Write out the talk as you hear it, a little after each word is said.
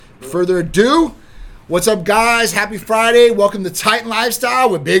further ado, what's up, guys? Happy Friday. Welcome to Titan Lifestyle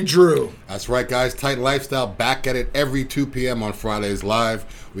with Big Drew. That's right, guys. Titan Lifestyle back at it every 2 p.m. on Fridays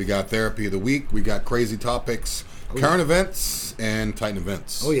live. We got Therapy of the Week. We got crazy topics, current events, and Titan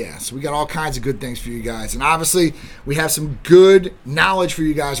events. Oh, yeah. So we got all kinds of good things for you guys. And obviously, we have some good knowledge for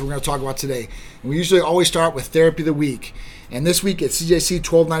you guys we're going to talk about today. And we usually always start with Therapy of the Week. And this week, it's CJC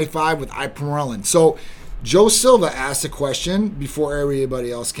 1295 with ipamorelin. So Joe Silva asked a question before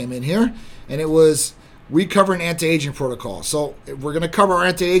everybody else came in here, and it was, we cover an anti-aging protocol. So we're going to cover our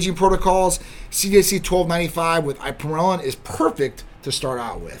anti-aging protocols. CJC 1295 with ipamorelin is perfect to start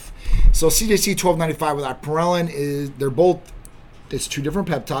out with. So CJC 1295 with ipamorelin it's two different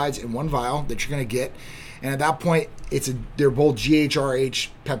peptides in one vial that you're going to get. And at that point, they're both GHRH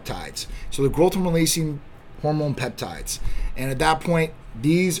peptides. So the growth releasing hormone peptides. And at that point,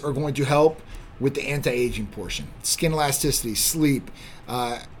 these are going to help with the anti-aging portion. Skin elasticity, sleep,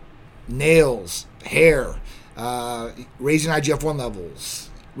 nails, hair, raising IGF-1 levels,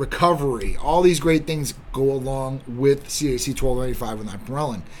 recovery. All these great things go along with CJC 1295 with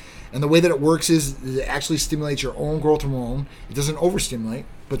ipamorelin. And the way that it works is it actually stimulates your own growth hormone. It doesn't overstimulate,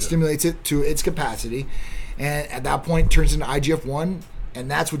 but stimulates it to its capacity. And at that point, it turns into IGF-1,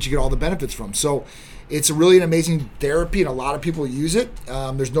 and that's what you get all the benefits from. So it's really an amazing therapy, and a lot of people use it.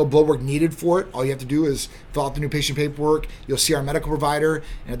 There's no blood work needed for it. All you have to do is fill out the new patient paperwork. You'll see our medical provider,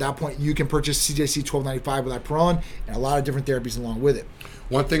 and at that point, you can purchase CJC 1295 with ipamorelin and a lot of different therapies along with it.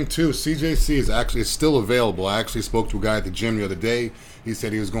 One thing, too, CJC is actually still available. I actually spoke to a guy at the gym the other day. He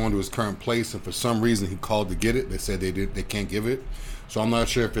said he was going to his current place, and for some reason, he called to get it. They said they can't give it. So I'm not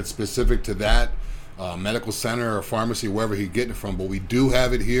sure if it's specific to that medical center or pharmacy, wherever he's getting it from, but we do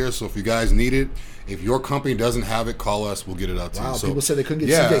have it here. So if you guys need it, if your company doesn't have it, call us. We'll get it out to you. Wow, So, people said they couldn't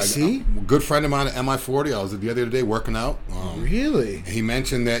get CJC? A good friend of mine at MI40, I was the other day working out. Really? He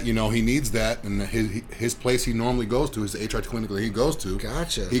mentioned that, he needs that, and his place he normally goes to, his HR clinic that he goes to,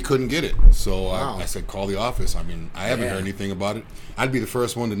 Gotcha. he couldn't get it. So Wow. I said, call the office. I mean, I haven't heard anything about it. I'd be the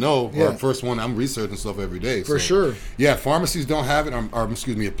first one to know, or first one. I'm researching stuff every day. For sure. Yeah, pharmacies don't have it,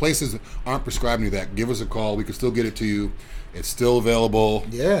 if places aren't prescribing you that, give us a call. We can still get it to you. It's still available.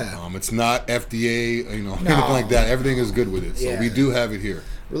 Yeah. It's not FDA, anything like that. Everything is good with it. So we do have it here.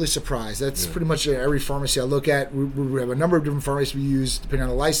 Really surprised. That's pretty much every pharmacy I look at. We have a number of different pharmacies we use depending on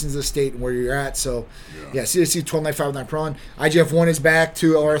the license of the state and where you're at. So, CJC 1295 with ipamorelin. IGF-1 is back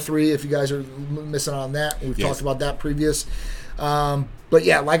to LR3 if you guys are missing on that. We've talked about that previous. But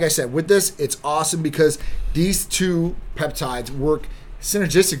yeah, like I said, with this, it's awesome because these two peptides work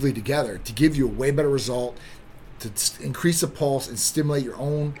synergistically together to give you a way better result, to increase the pulse and stimulate your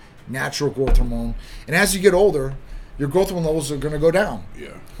own natural growth hormone. And as you get older, your growth hormone levels are going to go down. Yeah.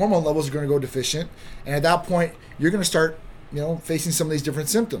 Hormone levels are going to go deficient. And at that point, you're going to start, facing some of these different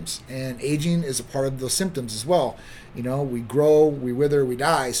symptoms. And aging is a part of those symptoms as well. We grow, we wither, we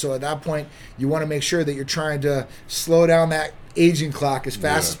die. So at that point, you want to make sure that you're trying to slow down that aging clock as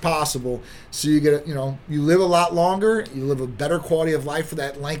fast as possible, so you get you live a lot longer, you live a better quality of life for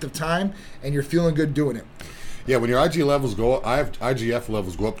that length of time, and you're feeling good doing it. Yeah, when your IgF levels go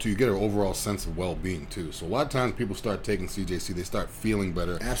up, you get an overall sense of well-being too. So a lot of times people start taking CJC, they start feeling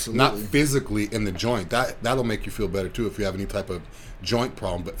better. Absolutely. Not physically in the joint. That'll make you feel better too if you have any type of joint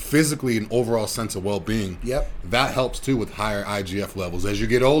problem, but physically an overall sense of well-being. Yep. That helps too with higher IGF levels. As you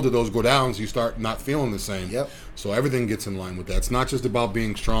get older, those go down, so you start not feeling the same. Yep. So everything gets in line with that. It's not just about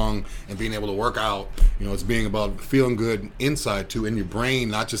being strong and being able to work out. It's being about feeling good inside too, in your brain,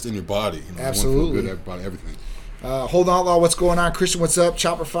 not just in your body. Absolutely. You want to feel good about everything. Hold on, Outlaw, what's going on? Christian, what's up?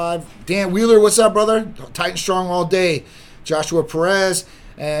 Chopper 5. Dan Wheeler, what's up, brother? Titan strong all day. Joshua Perez,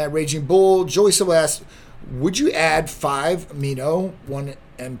 Raging Bull. Joey Silva asked, would you add 5-amino,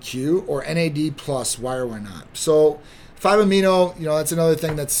 1-MQ, or NAD+, why or why not? So 5-amino, that's another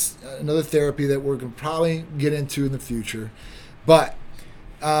thing, that's another therapy that we're going to probably get into in the future. But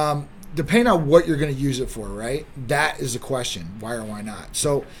depending on what you're going to use it for, right? That is the question, why or why not?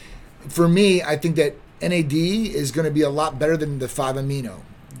 So for me, I think that NAD is going to be a lot better than the 5-amino.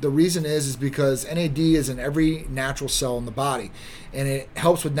 The reason is because NAD is in every natural cell in the body, and it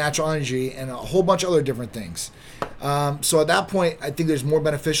helps with natural energy and a whole bunch of other different things. So at that point, I think there's more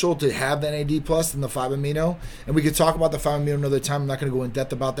beneficial to have the NAD plus than the 5-amino. And we could talk about the 5-amino another time. I'm not going to go in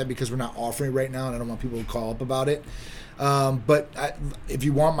depth about that because we're not offering it right now, and I don't want people to call up about it. But if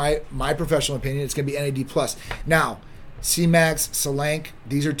you want my professional opinion, it's going to be NAD plus. Now, C-Max, Selank,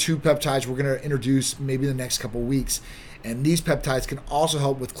 these are two peptides we're going to introduce maybe in the next couple of weeks. And these peptides can also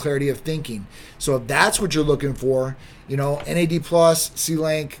help with clarity of thinking. So if that's what you're looking for, NAD+,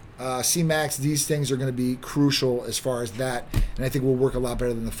 C-Lank, C-Max, these things are going to be crucial as far as that, and I think will work a lot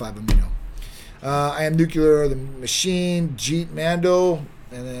better than the 5-amino. I am Nuclear, the Machine, Jeet Mando,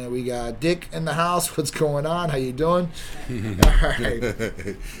 and then we got Dick in the house. What's going on? How you doing? All right.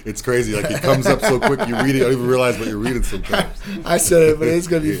 It's crazy. Like, it comes up so quick, you read it, you don't even realize what you're reading sometimes. I said it, but it's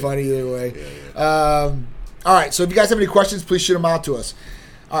going to be funny either way. All right, so if you guys have any questions, please shoot them out to us.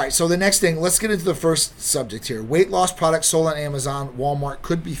 All right, so the next thing, let's get into the first subject here. Weight loss products sold on Amazon, Walmart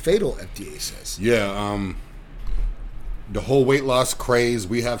could be fatal, FDA says. Yeah, the whole weight loss craze,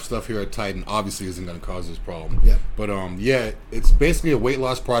 we have stuff here at Titan, obviously isn't going to cause this problem. Yeah. But yeah, it's basically a weight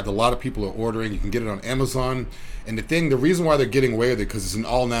loss product a lot of people are ordering. You can get it on Amazon. And the reason why they're getting away with it, because it's an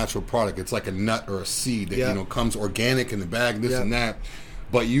all-natural product. It's like a nut or a seed that, comes organic in the bag, this and that.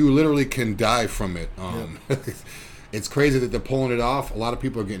 But you literally can die from it. It's crazy that they're pulling it off. A lot of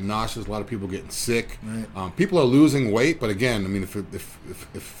people are getting nauseous. A lot of people are getting sick. Right. People are losing weight. But again, I mean, if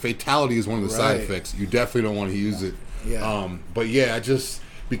fatality is one of the side effects, you definitely don't want to use it. Yeah. But yeah, I just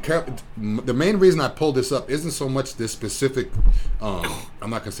be careful. The main reason I pulled this up isn't so much this specific, I'm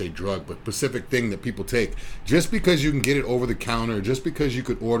not going to say drug, but specific thing that people take. Just because you can get it over the counter, just because you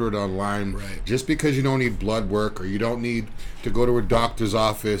could order it online, just because you don't need blood work or you don't need to go to a doctor's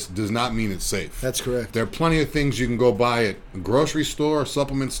office does not mean it's safe. That's correct. There are plenty of things you can go buy at a grocery store,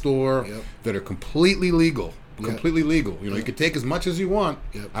 supplement store that are completely legal. Completely legal. You know, you can take as much as you want.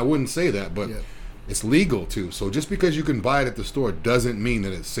 I wouldn't say that, but it's legal too. So just because you can buy it at the store doesn't mean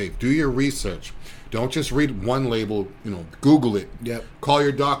that it's safe. Do your research. Don't just read one label, Google it. Call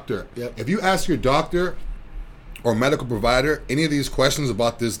your doctor. If you ask your doctor or medical provider any of these questions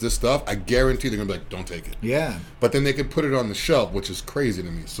about this stuff, I guarantee they're going to be like, don't take it. Yeah. But then they can put it on the shelf, which is crazy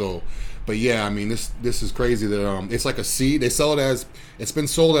to me. So, but yeah, I mean, this is crazy that it's like a seed. They sell it as, it's been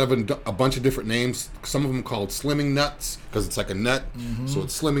sold out of a bunch of different names. Some of them called slimming nuts because it's like a nut. So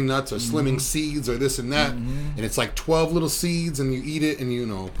it's slimming nuts or slimming seeds or this and that. And it's like 12 little seeds and you eat it and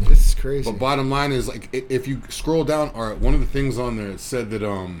This is crazy. But bottom line is, like, if you scroll down, or one of the things on there, it said that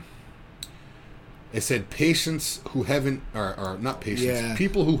it said patients who haven't, or not patients,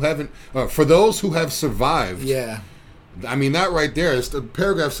 people who haven't, for those who have survived. I mean, that right there, the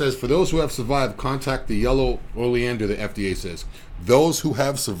paragraph says, for those who have survived, contact the yellow oleander, the FDA says. Those who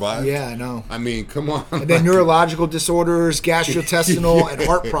have survived? Yeah, I know. I mean, come on. And then neurological disorders, gastrointestinal, and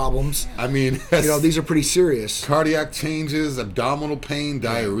heart problems. I mean, these are pretty serious. Cardiac changes, abdominal pain,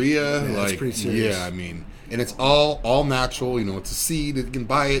 diarrhea. That's pretty serious. Yeah, I mean, and it's all natural. It's a seed. You can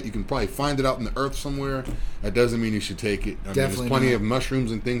buy it. You can probably find it out in the earth somewhere. That doesn't mean you should take it. I mean, there's plenty of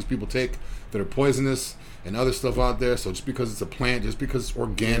mushrooms and things people take that are poisonous and other stuff out there. So just because it's a plant, just because it's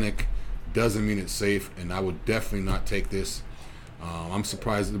organic, doesn't mean it's safe. And I would definitely not take this. I'm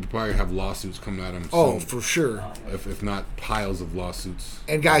surprised that they probably have lawsuits coming at them. Oh, for sure. If not piles of lawsuits.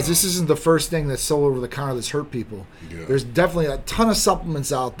 And guys, this isn't the first thing that's sold over the counter that's hurt people. There's definitely a ton of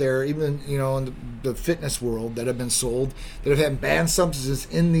supplements out there, even in the fitness world, that have been sold that have had banned substances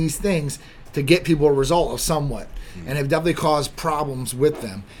in these things to get people a result of somewhat, and have definitely caused problems with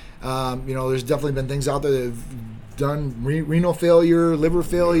them. There's definitely been things out there that have done renal failure, liver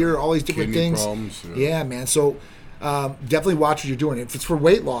failure, all these different kidney things. Problems, yeah, man. So. Definitely watch what you're doing. If it's for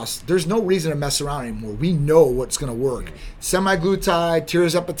weight loss, there's no reason to mess around anymore. We know what's going to work. Semaglutide,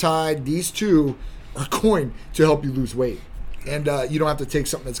 tirzepatide, these two are going to help you lose weight. And you don't have to take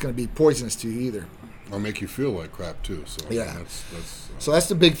something that's going to be poisonous to you either. Or make you feel like crap too. So yeah, so that's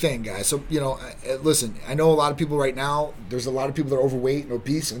the big thing, guys. So listen, I know a lot of people right now. There's a lot of people that are overweight and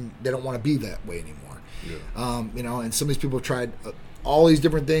obese, and they don't want to be that way anymore. And some of these people have tried all these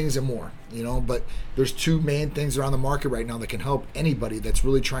different things and more, but there's two main things around the market right now that can help anybody that's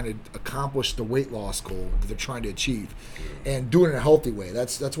really trying to accomplish the weight loss goal that they're trying to achieve, and do it in a healthy way.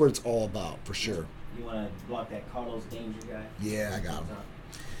 That's what it's all about, for sure. You want to block that Carlos Danger guy? Yeah, I got him.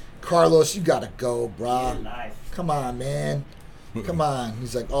 Carlos, you gotta go, brah. Yeah, come on, man. Come on.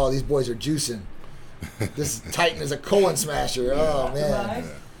 He's like, oh, these boys are juicing. This Titan is a colon smasher. Oh, man.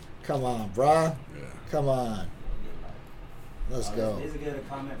 Come on, brah. Come on. Let's go. Here's a good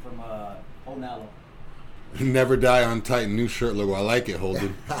comment from Onalo. Never die on Titan. New shirt logo. I like it,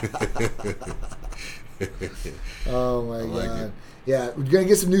 Holden. Oh my God. Yeah, we're gonna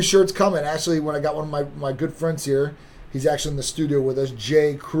get some new shirts coming. Actually, when I got one of my good friends here, he's actually in the studio with us,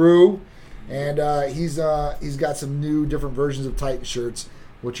 Jay Crew, and he's got some new different versions of Titan shirts,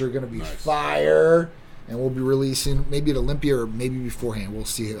 which are gonna be fire, and we'll be releasing maybe at Olympia or maybe beforehand. We'll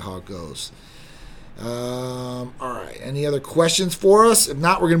see how it goes. All right. Any other questions for us? If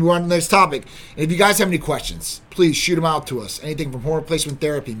not, we're going to move on to the next topic. And if you guys have any questions, please shoot them out to us. Anything from hormone replacement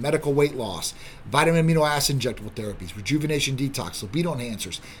therapy, medical weight loss, vitamin amino acid injectable therapies, rejuvenation detox, libido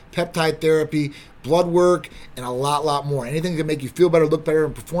enhancers, peptide therapy, blood work, and a lot more. Anything that can make you feel better, look better,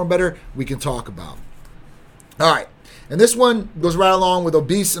 and perform better, we can talk about. All right. And this one goes right along with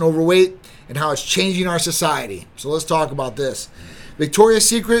obese and overweight and how it's changing our society. So let's talk about this. Victoria's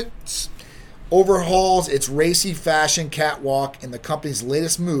Secret overhauls its racy fashion catwalk in the company's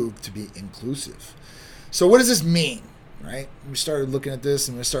latest move to be inclusive. So what does this mean, right? We started looking at this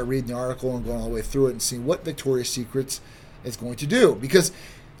and we started reading the article and going all the way through it and seeing what Victoria's Secret is going to do. Because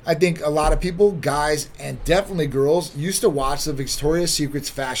I think a lot of people, guys and definitely girls, used to watch the Victoria's Secret's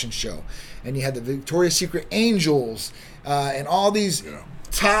fashion show. And you had the Victoria's Secret Angels and all these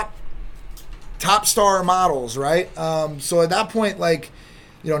top star models, right? So at that point, like,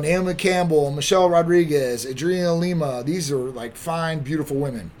 you know, Naomi Campbell, Michelle Rodriguez, Adriana Lima. These are like fine, beautiful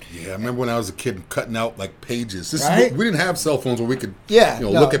women. Yeah, I remember when I was a kid cutting out like pages. Right? We didn't have cell phones where we could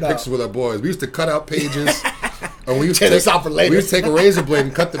look at pictures with our boys. We used to cut out pages. And we used to this out for later. We used to take a razor blade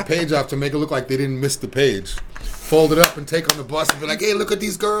and cut the page off to make it look like they didn't miss the page. Fold it up and take on the bus and be like, hey, look at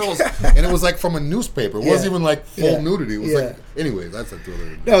these girls. And it was like from a newspaper. It wasn't even like full nudity. It was like, anyway, that's a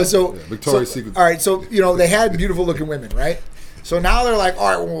thriller. No, so Victoria's Secret. All right, so, you know, they had beautiful looking women, right? So now they're like,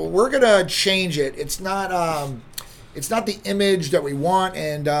 all right, well, we're gonna change it. It's not the image that we want,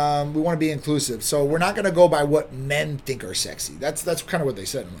 and we want to be inclusive. So we're not gonna go by what men think are sexy. That's kind of what they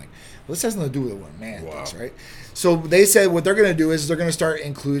said. I'm like, well, this has nothing to do with what a man thinks, right? So they said what they're gonna do is they're gonna start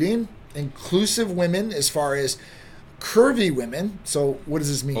including inclusive women as far as curvy women. So what does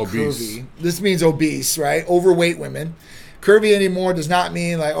this mean? Obese. Curvy. This means obese, right? Overweight women. Curvy anymore does not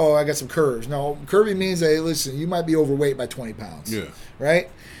mean like, oh, I got some curves. No, curvy means, hey, listen, you might be overweight by 20 pounds. Yeah. Right?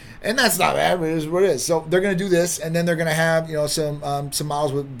 And that's not bad, but it is what it is. So they're going to do this, and then they're going to have, you know, some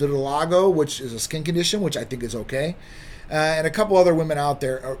models with vitiligo, which is a skin condition, which I think is okay. And a couple other women out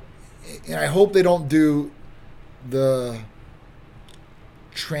there. And I hope they don't do the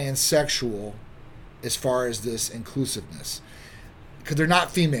transsexual as far as this inclusiveness. Because they're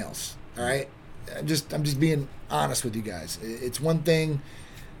not females, all right? I'm just being honest with you guys. It's one thing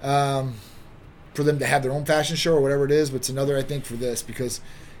for them to have their own fashion show or whatever it is, but it's another, I think, for this, because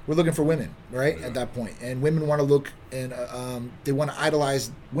we're looking for women, right? At that point. And women want to look, and they want to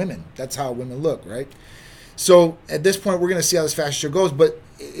idolize women. That's how women look, right? So at this point, we're going to see how this fashion show goes, but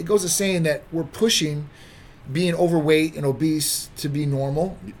it goes to saying that we're pushing being overweight and obese to be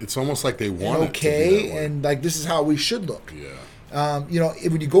normal. It's almost like they want it to be that way. And like this is how we should look. Yeah. You know,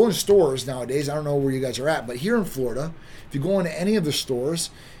 when you go in stores nowadays, I don't know where you guys are at, but here in Florida, if you go into any of the stores,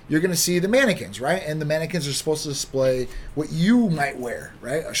 you're going to see the mannequins, right? And the mannequins are supposed to display what you might wear,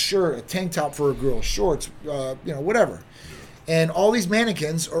 right? A shirt, a tank top for a girl, shorts, you know, whatever. And all these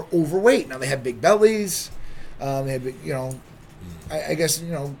mannequins are overweight. Now, they have big bellies. They have, you know, I guess,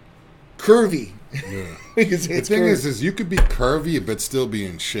 you know, curvy. Yeah. it's the thing curvy. is you could be curvy but still be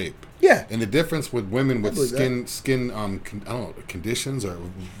in shape. Yeah. And the difference with women with skin I don't know, conditions or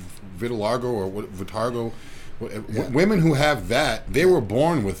vitiligo or vitargo, women who have that, they were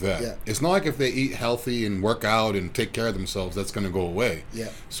born with that. Yeah. It's not like if they eat healthy and work out and take care of themselves, that's going to go away. Yeah.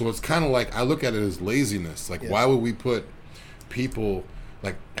 So it's kind of like, I look at it as laziness. Like, why would we put people,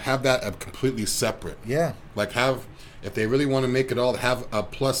 like, have that completely separate? Yeah. Like, if they really want to make it all, have a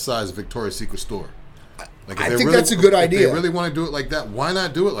plus-size Victoria's Secret store. Like I think that's a good idea. If they really want to do it like that, why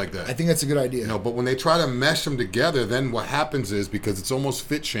not do it like that? I think that's a good idea. You know, but when they try to mesh them together, then what happens is, because it's almost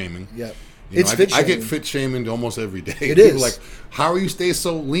fit shaming. Yep. It's fit shaming. I get fit shamed almost every day. It People is. are like, how are you stay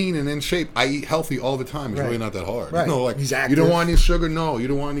so lean and in shape? I eat healthy all the time. It's really not that hard. Right. You know, like, He's you active. don't want any sugar? No. You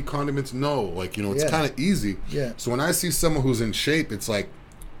don't want any condiments? No. Like, you know, it's kind of easy. Yeah. So when I see someone who's in shape, it's like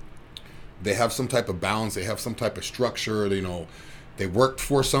they have some type of balance. They have some type of structure. You know, they worked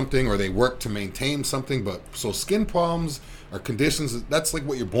for something or they work to maintain something. But so skin problems or conditions, that's like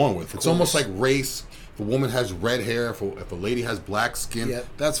what you're born with. It's almost like race. If a woman has red hair, if a lady has black skin,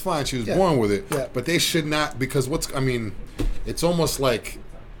 that's fine. She was born with it. Yeah. But they should not, because it's almost like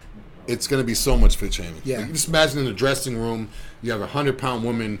it's going to be so much fit shaming. Yeah. Like, just imagine in the dressing room, you have a 100-pound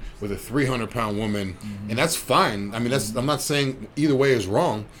woman with a 300-pound woman, and that's fine. I mean, I'm not saying either way is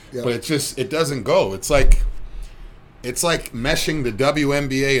wrong, but it doesn't go. It's like meshing the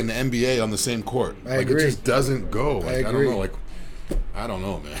WNBA and the NBA on the same court. I agree. It just doesn't go. Like, I agree. I don't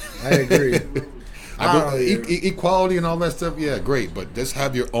know, man. I agree. Equality and all that stuff, yeah, great. But just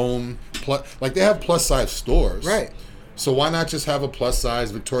have your own like they have plus size stores, right? So why not just have a plus size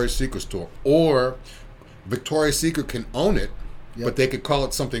Victoria's Secret store, or Victoria's Secret can own it, but they could call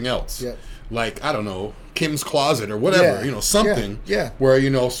it something else. Yep. like, I don't know, Kim's Closet or whatever, Yeah. something. Yeah.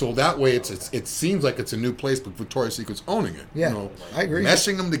 Where, so that way it seems like it's a new place, but Victoria's Secret's owning it. Yeah, I agree.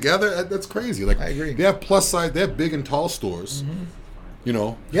 Meshing them together, that's crazy. Like, I agree. they have plus size, they have big and tall stores.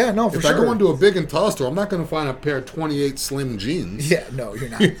 Yeah, no, for if sure. I go into a big and tall store, I'm not going to find a pair of 28 slim jeans. Yeah, no, you're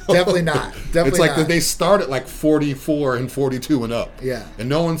not. Definitely not. Definitely It's like not. they start at like 44 and 42 and up. Yeah. And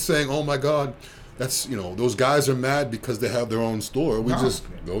no one's saying, oh my God, that's, those guys are mad because they have their own store. We just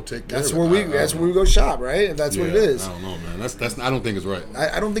go take care That's of it. where we go shop, right? If that's what it is. I don't know, man. That's I don't think it's right.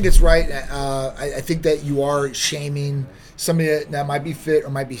 I don't think it's right. I think that you are shaming somebody that might be fit or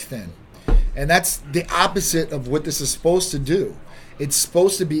might be thin. And that's the opposite of what this is supposed to do. It's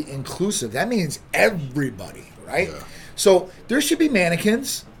supposed to be inclusive. That means everybody, right? Yeah. So there should be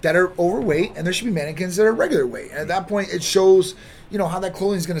mannequins that are overweight and there should be mannequins that are regular weight. And at that point, it shows, how that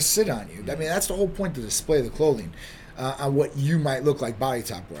clothing is going to sit on you. I mean, that's the whole point to display the clothing on what you might look like body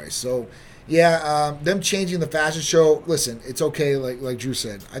type wise. So, yeah, them changing the fashion show. Listen, it's okay. Like Drew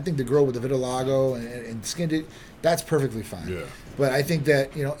said, I think the girl with the vitiligo and skin deep, that's perfectly fine. Yeah. But I think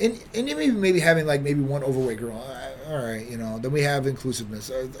that and maybe having like maybe one overweight girl. All right, then we have inclusiveness.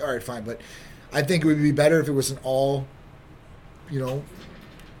 All right, fine. But I think it would be better if it was an all,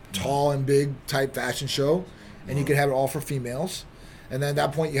 tall and big type fashion show, and you could have it all for females. And then at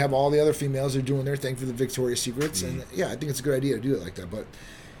that point, you have all the other females who are doing their thing for the Victoria's Secrets. And yeah, I think it's a good idea to do it like that. But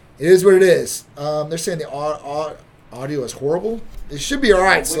it is what it is. They're saying the audio is horrible. It should be all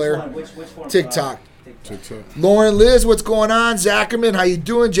right, Slayer. Which one? TikTok. TikTok. Lauren Liz, what's going on? Zackerman, how you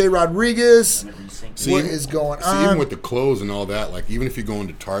doing? Jay Rodriguez, See, what is going See, on? even with the clothes and all that, like even if you go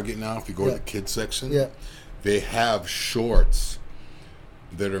into Target now, if you go to the kids section, Yeah. they have shorts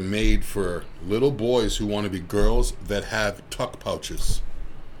that are made for little boys who want to be girls that have tuck pouches.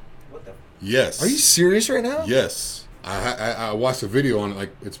 What the? Yes. Are you serious right now? Yes. I watched a video on it. Like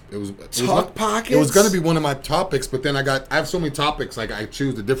it was Tuck pockets? It was going to be one of my topics, but then I have so many topics. Like I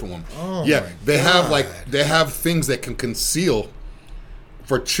choose a different one. Oh yeah, my they have things that can conceal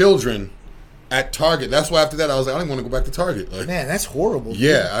for children at Target. That's why after that I was like, I don't want to go back to Target. Like, Man, that's horrible. dude.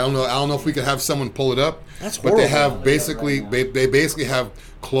 yeah, I don't know if we could have someone pull it up. That's But they horrible. have they basically have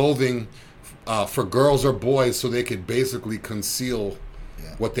clothing for girls or boys, so they could basically conceal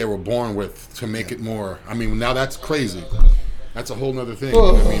what they were born with to make it more. I mean, now that's crazy. That's a whole nother thing.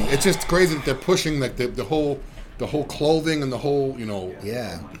 I mean, it's just crazy that they're pushing like the whole clothing and the whole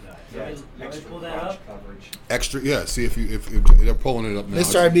Yeah. Let's pull that up. extra. Yeah, see if they're pulling it up now. This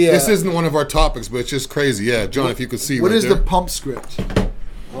started to be This isn't one of our topics, but it's just crazy. Yeah, John, if you could see. What right is there. the pump script?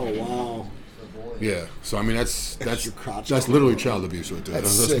 Oh wow. Yeah, so I mean that's your crotch. that's literally child abuse right there. That's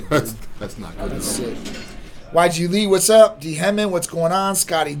sick, that's not good. That's it. YG Lee, what's up? D Hemmon, what's going on?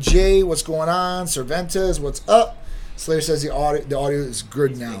 Scotty J, what's going on? Cervantes, what's up? Slayer says the audio is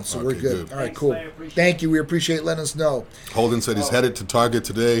good now, so we're Okay, good. good. All right, Thanks, cool. Slayer. Appreciate Thank you. We appreciate letting us know. Holden said he's headed to Target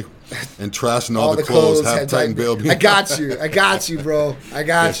today and trashing all, All the clothes. Have had Titan Titan Bail. I got you, bro. I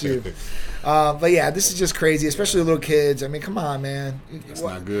got you. But yeah, this is just crazy, especially little kids. I mean, come on, man. It's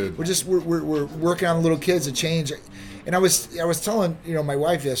not good. We're working on little kids to change. And I was telling my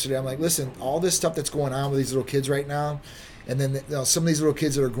wife yesterday. I'm like, listen, all this stuff that's going on with these little kids right now, and then some of these little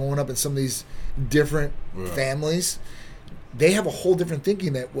kids that are growing up in some of these different families, they have a whole different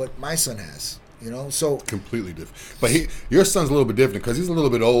thinking than what my son has. So Completely different. But your son's a little bit different because he's a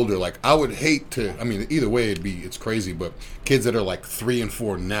little bit older. Like I would hate to. I mean, either way, it's crazy. But kids that are like 3 and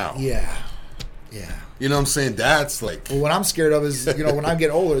 4 now. yeah. You know what I'm saying? That's like. Well, what I'm scared of is, when I get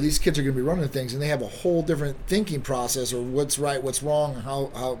older, these kids are going to be running things, and they have a whole different thinking process, or what's right, what's wrong,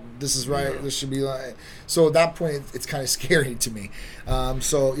 how this is right, this should be like. So at that point, it's kind of scary to me.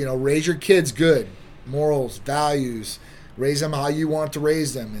 So raise your kids good, morals, values, raise them how you want to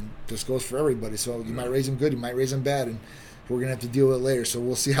raise them, and this goes for everybody. So you might raise them good, you might raise them bad, and we're going to have to deal with it later. So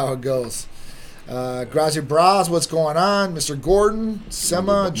we'll see how it goes. Grazie Braz, what's going on? Mr. Gordon,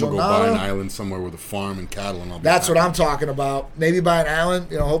 Sema, We'll go buy an Jonata. island somewhere with a farm and cattle and all that. That's what I'm talking about. Maybe buy an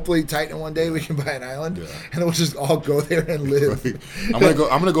island. Hopefully Titan one day we can buy an island, Yeah. and then we'll just all go there and live. I'm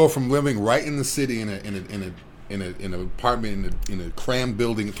gonna go from living right in the city in an apartment in a cram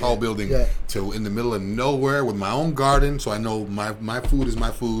building, tall building, Yeah. to in the middle of nowhere with my own garden, so I know my food is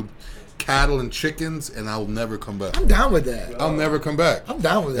my food, cattle and chickens, and I will never come back. I'm down with that. I'll never come back. I'm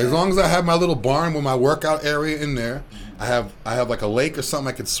down with that. As long as I have my little barn with my workout area in there, I have like a lake or something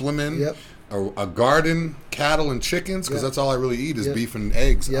I could swim in. Yep. A garden, cattle, and chickens, because Yep. that's all I really eat is Yep. beef and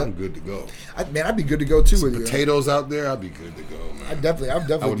eggs. Yep. I'm good to go. I'd be good to go too with you. Potatoes out there, I'd be good to go, man. I'd definitely. I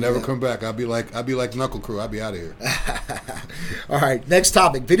would do never that. come back. I'd be like Knuckle Crew. I'd be out of here. All right, next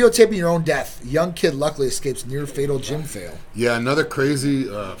topic: videotaping your own death. Young kid luckily escapes near fatal gym fail. Yeah, another crazy.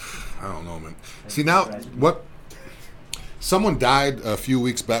 I don't know, man. See now, what? Someone died a few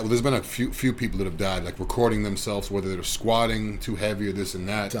weeks back. Well, there's been a few people that have died, like recording themselves, whether they're squatting too heavy or this and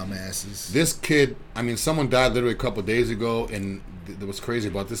that. Dumbasses. This kid, I mean, someone died literally a couple of days ago, and what's crazy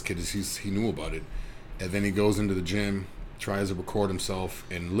about this kid is he knew about it, and then he goes into the gym, tries to record himself,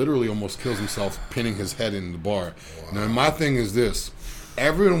 and literally almost kills himself, pinning his head in the bar. Wow. Now, my thing is this: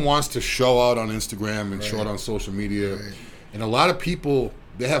 everyone wants to show out on Instagram and show out on social media, and a lot of people,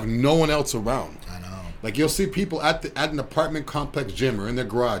 they have no one else around. I know. Like, you'll see people at an apartment complex gym or in their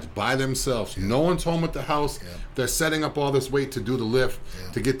garage by themselves. No one's home at the house. They're setting up all this weight to do the lift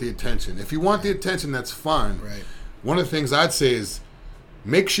to get the attention. If you want the attention, that's fine. Right. One of the things I'd say is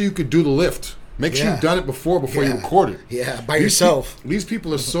make sure you could do the lift. Make sure you've done it before you record it. Yeah, by yourself. These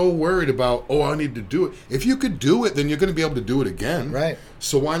people are so worried about, I need to do it. If you could do it, then you're going to be able to do it again. Right.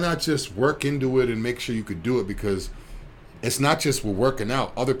 So why not just work into it and make sure you could do it? Because it's not just we're working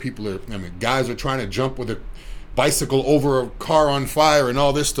out. Other people are, guys are trying to jump with a bicycle over a car on fire and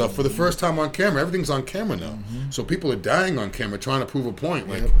all this stuff for the first time on camera. Everything's on camera now. So people are dying on camera trying to prove a point.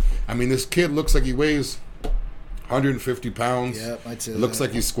 Like, this kid looks like he weighs 150 pounds. Yep, I'd say looks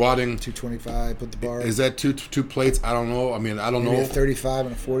like he's squatting 225. Put the bar. Is that two plates? I don't know. I don't know. A 35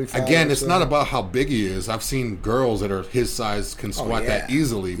 and a 45. Again, it's not about how big he is. I've seen girls that are his size can squat that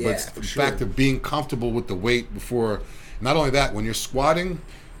easily. But it's the fact of being comfortable with the weight before. Not only that, when you're squatting,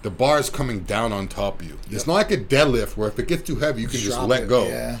 the bar is coming down on top of you. It's not like a deadlift where if it gets too heavy, you can just let go.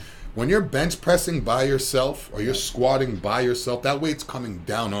 Yeah. When you're bench pressing by yourself or you're squatting by yourself, that weight's coming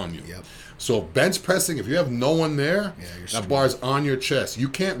down on you. Yep. So bench pressing, if you have no one there, that bar's on your chest. You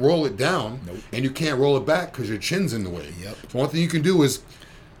can't roll it down, and you can't roll it back because your chin's in the way. Yep. So one thing you can do is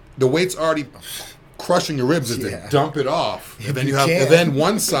the weight's already crushing your ribs is to dump it off. And then and then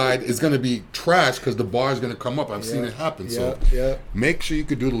one side is going to be trash because the bar is going to come up. I've seen it happen. So make sure you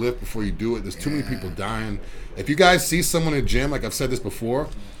could do the lift before you do it. There's too many people dying. If you guys see someone in the gym, like I've said this before,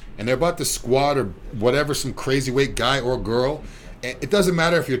 and they're about to squat or whatever, some crazy weight guy or girl, it doesn't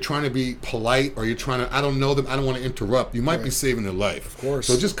matter if you're trying to be polite or you're trying to, I don't know them, I don't want to interrupt. You might be saving their life. Of course.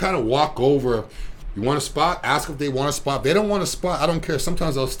 So just kind of walk over. You want a spot? Ask if they want a spot. If they don't want a spot, I don't care.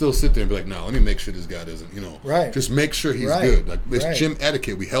 Sometimes I'll still sit there and be like, no, let me make sure this guy doesn't, Right. Just make sure he's good. Like, it's gym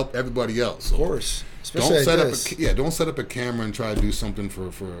etiquette. We help everybody else. So of course. Especially don't set up a camera and try to do something for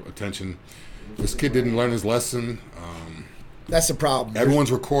attention. This kid didn't learn his lesson. That's the problem.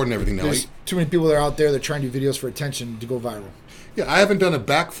 Everyone's recording everything now. There's too many people that are out there that are trying to do videos for attention to go viral. Yeah, I haven't done a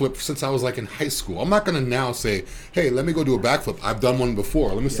backflip since I was like in high school. I'm not going to now say, hey, let me go do a backflip. I've done one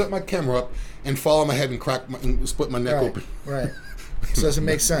before. Let me set my camera up and fall on my head and split my neck open. Right. It doesn't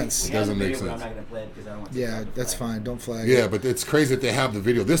make sense. It doesn't make sense. I'm not going to play it because I don't want to. Yeah, that's fine. Don't flag Yeah, it. but it's crazy that they have the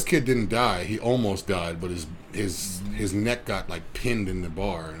video. This kid didn't die. He almost died, but his neck got like pinned in the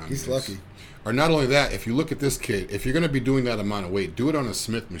bar. And He's lucky. Or not only that, if you look at this kid, if you're going to be doing that amount of weight, do it on a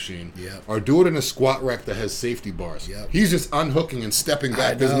Smith machine. Yep. Or do it in a squat rack that has safety bars. Yep. He's just unhooking and stepping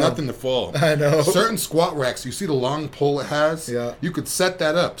back. There's nothing to fall. I know. Certain squat racks, you see the long pole it has? Yeah. You could set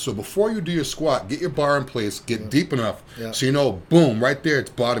that up. So before you do your squat, get your bar in place, get deep enough so you know, boom, right there,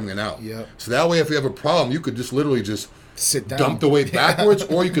 it's bottoming out. Yep. So that way, if you have a problem, you could just literally just sit down, dump the weight backwards,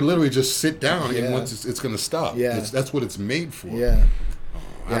 or you could literally just sit down and once it's going to stop. Yeah. That's what it's made for. Yeah.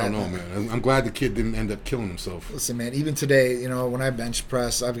 I don't know, man. I'm glad the kid didn't end up killing himself. Listen, man, even today, when I bench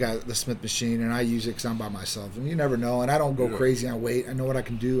press, I've got the Smith machine, and I use it because I'm by myself. And you never know. And I don't go crazy on weight. I know what I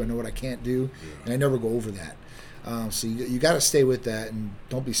can do. I know what I can't do. And I never go over that. So you got to stay with that, and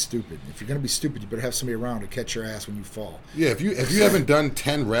don't be stupid. If you're going to be stupid, you better have somebody around to catch your ass when you fall. Yeah, if you haven't done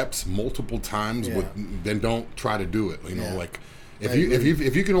 10 reps multiple times, then don't try to do it. Like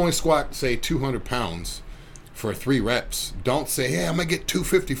if you can only squat, say, 200 pounds for 3 reps, don't say, hey, I'm going to get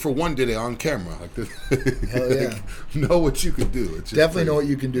 250 for one today on camera. Like this. Hell yeah. Know what you can do. Definitely know what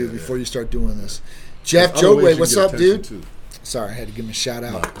you can do before you start doing this. Jeff Jodway, what's up, dude? Too. Sorry, I had to give him a shout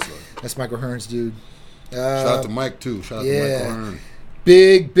out. That's Michael Hearns, dude. Shout out to Mike, too. Shout out to Michael Hearn.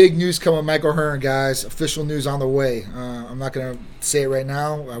 Big news coming, Michael Hearn, guys. Official news on the way. I'm not going to say it right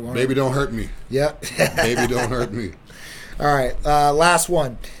now. Baby, don't hurt me. Yep. Baby, don't hurt me. All right, last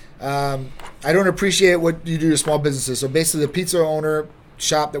one. I don't appreciate what you do to small businesses. So basically, the pizza owner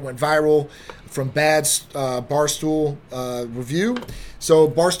shop that went viral from Bad's Barstool review. So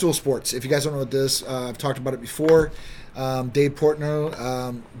Barstool Sports, if you guys don't know what this, I've talked about it before. Dave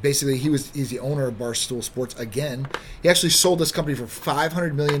Portnoy, basically he's the owner of Barstool Sports again. He actually sold this company for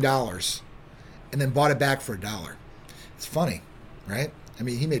 $500 million and then bought it back for $1. It's funny, right? I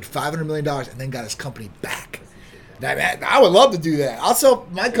mean, he made $500 million and then got his company back. I would love to do that. I'll sell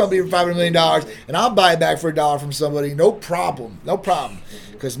my company for $500 million, and I'll buy it back for $1 from somebody. No problem.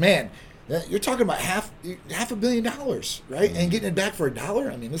 Because, man, you're talking about half $1 billion, right? And getting it back for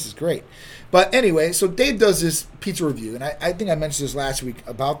 $1. I mean, this is great. But anyway, so Dave does this pizza review, and I think I mentioned this last week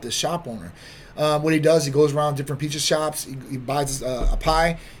about this shop owner. What he does, he goes around different pizza shops. He buys a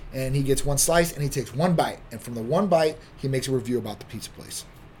pie, and he gets one slice, and he takes one bite. And from the one bite, he makes a review about the pizza place.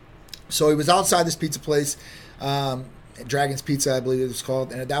 So he was outside this pizza place, Dragon's Pizza, I believe it was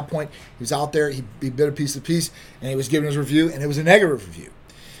called. And at that point, he was out there. He bit a piece, and he was giving his review, and it was a negative review.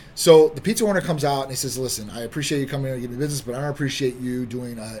 So the pizza owner comes out, and he says, listen, I appreciate you coming in and giving me business, but I don't appreciate you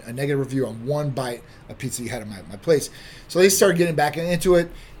doing a negative review on one bite of pizza you had at my place. So they started getting back into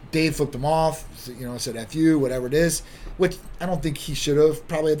it. Dave flipped them off, said F you, whatever it is, which I don't think he should have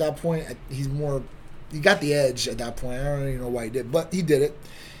probably at that point. He got the edge at that point. I don't even know why he did, but he did it.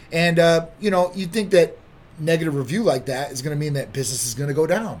 And, you'd think that negative review like that is going to mean that business is going to go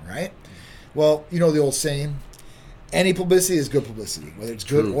down, right? Well, the old saying, any publicity is good publicity, whether it's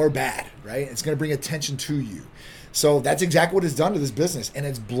good or bad, right? It's going to bring attention to you. So that's exactly what it's done to this business, and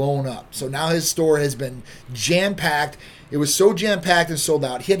it's blown up. So now his store has been jam-packed. It was so jam-packed and sold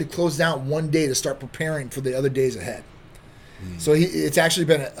out, he had to close down one day to start preparing for the other days ahead. So it's actually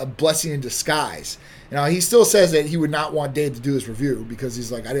been a blessing in disguise. Now, he still says that he would not want Dave to do this review because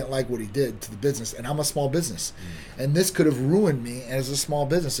he's like, I didn't like what he did to the business, and I'm a small business. And this could have ruined me as a small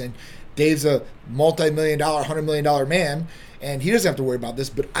business. And Dave's a multi-million-dollar, $100 million man, and he doesn't have to worry about this,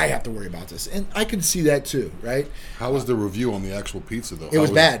 but I have to worry about this. And I can see that too, right? How was the review on the actual pizza, though? It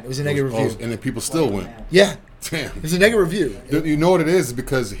was bad. It was a negative review. And then people still went. Yeah. Damn. It was a negative review. You know what it is?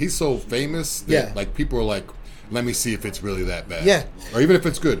 Because he's so famous that Yeah. people are like, let me see if it's really that bad. Yeah. Or even if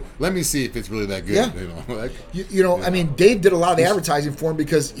it's good, let me see if it's really that good. Yeah. I mean, Dave did a lot of the advertising for him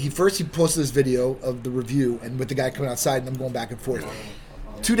because he posted this video of the review and with the guy coming outside and them going back and forth.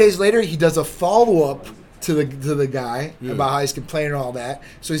 2 days later, he does a follow-up to the guy about how he's complaining and all that.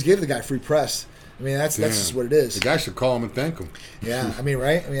 So he's giving the guy free press. I mean, that's just what it is. The guy should call him and thank him. Yeah, I mean,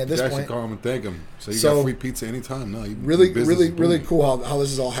 right? I mean, at this the guy point, should call him and thank him. So you got free pizza anytime. No, really cool how this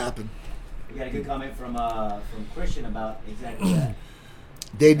has all happened. We got a good comment from Christian about exactly that.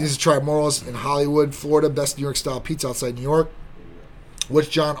 Dave needs to try Morals in Hollywood, Florida. Best New York style pizza outside New York. What's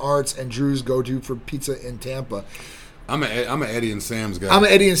John Arts and Drew's go to for pizza in Tampa? I'm an Eddie and Sam's guy. I'm an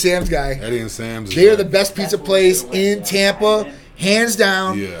Eddie and Sam's guy. Eddie and Sam's. They are the best pizza place in Tampa, hands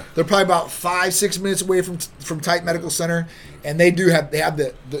down. Yeah. They're probably about 5-6 minutes away from Titan Medical Center, and they have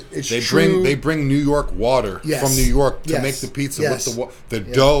the it's true. They bring New York water from New York to make the pizza with the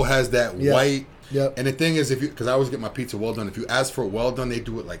dough has that white. Yep. And the thing is, because I always get my pizza well done. If you ask for it well done, they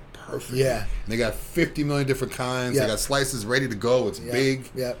do it like perfect. Yeah. And they got 50 million different kinds. Yeah. They got slices ready to go. It's big.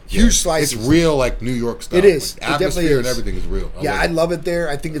 Yeah. Huge slices. It's real, like New York style. It is. Like, it atmosphere definitely is. and everything is real. I love it there.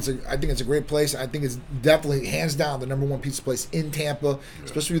 I think it's a great place. I think it's definitely hands down the number one pizza place in Tampa,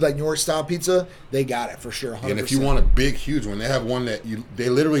 especially like New York style pizza. They got it for sure. 100%. And if you want a big, huge one, they have one that they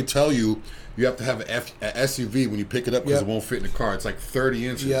literally tell you have to have an SUV when you pick it up because it won't fit in the car. It's like 30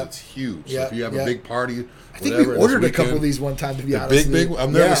 inches. Yep. It's huge. Yep. So if you have a big party, I think we ordered a couple of these one time. To be honest, big.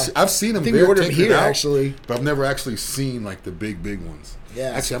 I've seen them. I think we ordered them here actually, but I've never actually seen like the big ones.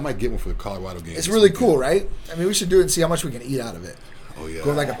 Yeah. Actually, I might get one for the Colorado game. It's really cool, right? I mean, we should do it and see how much we can eat out of it. Oh yeah.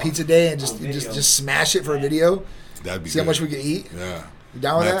 Go like a pizza day and just smash it for a video. That'd be. See how much we can eat. Yeah. You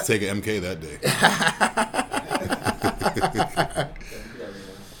down with that? Have to take an MK that day.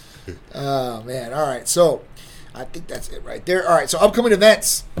 Oh man! All right, so I think that's it right there. All right, so upcoming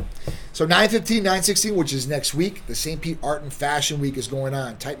events. So 9/15, 9/16, which is next week, the St. Pete Art and Fashion Week is going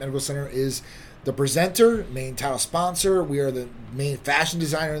on. Titan Medical Center is the presenter, main title sponsor. We are the main fashion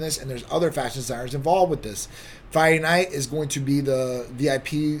designer in this, and there's other fashion designers involved with this. Friday night is going to be the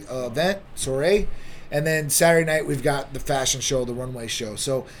VIP event, soiree. And then Saturday night, we've got the fashion show, the runway show.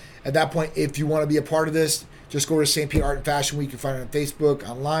 So at that point, if you want to be a part of this, just go to St. Pete Art and Fashion Week. You can find it on Facebook,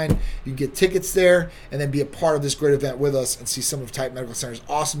 online. You can get tickets there and then be a part of this great event with us and see some of Titan Medical Center's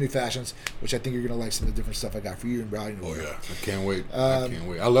awesome new fashions, which I think you're going to like some of the different stuff I got for you and Brownie. Oh, yeah. I can't wait. I can't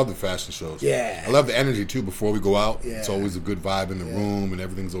wait. I love the fashion shows. Yeah. I love the energy, too, before we go out. Yeah. It's always a good vibe in the room, and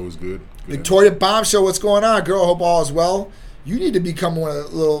everything's always good. Victoria Bombshell, what's going on? Girl, I hope all is well. You need to become one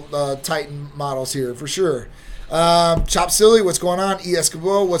of the little Titan models here, for sure. Chop Silly, what's going on? E.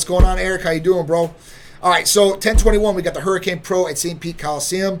 Escobar, what's going on? Eric, how you doing, bro? All right, so 10/21, we got the Hurricane Pro at St. Pete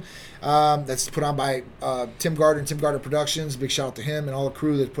Coliseum. That's put on by Tim Gardner and Tim Gardner Productions. Big shout out to him and all the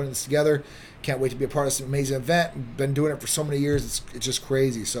crew that's putting this together. Can't wait to be a part of this amazing event. Been doing it for so many years. It's just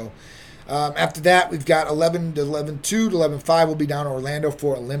crazy. So after that, we've got 11 to 11-2 to 11-5. We'll be down in Orlando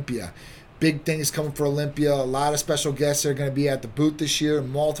for Olympia. big things coming for Olympia. A lot of special guests are going to be at the booth this year,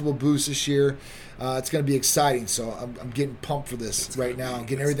 multiple booths this year. It's going to be exciting, so I'm getting pumped for this right now. I'm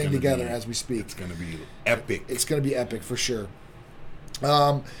getting everything together as we speak. It's going to be epic. It's going to be epic for sure.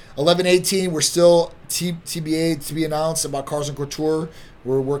 11-18, we're still TBA to be announced about Carlson Couture.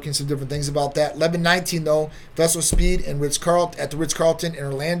 We're working some different things about that. 11-19 though, Vessel Speed and at the Ritz-Carlton in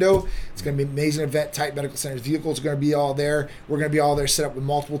Orlando. It's going to be an amazing event. Titan Medical Center's vehicles are going to be all there. We're going to be all there set up with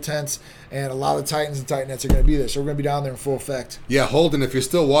multiple tents, and a lot of the Titans and Titanettes are going to be there. So we're going to be down there in full effect. Yeah, Holden, if you're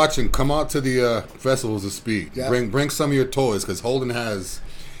still watching, come out to the Festivals of Speed. Yeah. Bring some of your toys, because Holden has...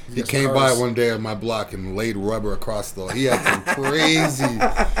 He came by one day on my block and laid rubber across the... He had some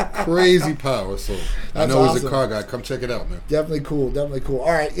crazy power. So I know he's a car guy. Come check it out, man. Definitely cool.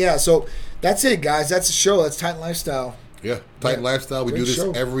 All right, yeah, so that's it, guys. That's the show. That's Titan Lifestyle. Yeah, Titan Lifestyle. We Great do this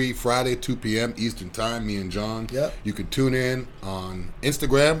show. every Friday, 2 p.m. Eastern Time, me and John. Yep. You can tune in on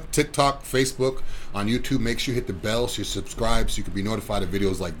Instagram, TikTok, Facebook, on YouTube. Make sure you hit the bell so you subscribe so you can be notified of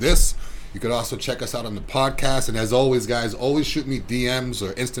videos like this. You could also check us out on the podcast. And as always, guys, always shoot me DMs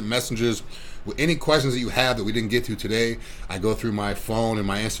or instant messages with any questions that you have that we didn't get to today. I go through my phone and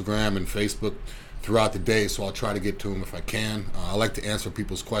my Instagram and Facebook throughout the day, so I'll try to get to them if I can. I like to answer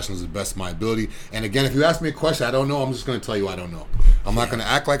people's questions as best of my ability. And again, if you ask me a question I don't know, I'm just going to tell you I don't know. I'm not going to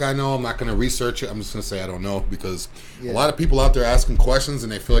act like I know. I'm not going to research it. I'm just going to say I don't know, because a lot of people out there asking questions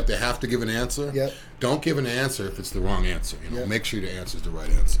and they feel like they have to give an answer. Yep. Don't give an answer if it's the wrong answer. Yep. Make sure the answer is the right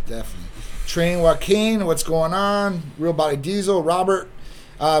answer. Definitely. Train Joaquin, what's going on? Real Body Diesel, Robert.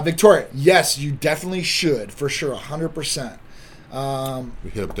 Victoria, yes, you definitely should, for sure, 100%. We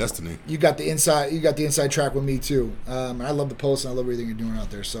hit up Destiny. You got the inside track with me too. I love the post and I love everything you're doing out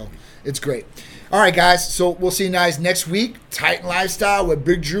there. So it's great. All right, guys. So we'll see you guys next week. Titan Lifestyle with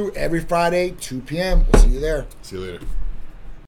Big Drew every Friday, 2 p.m. We'll see you there. See you later.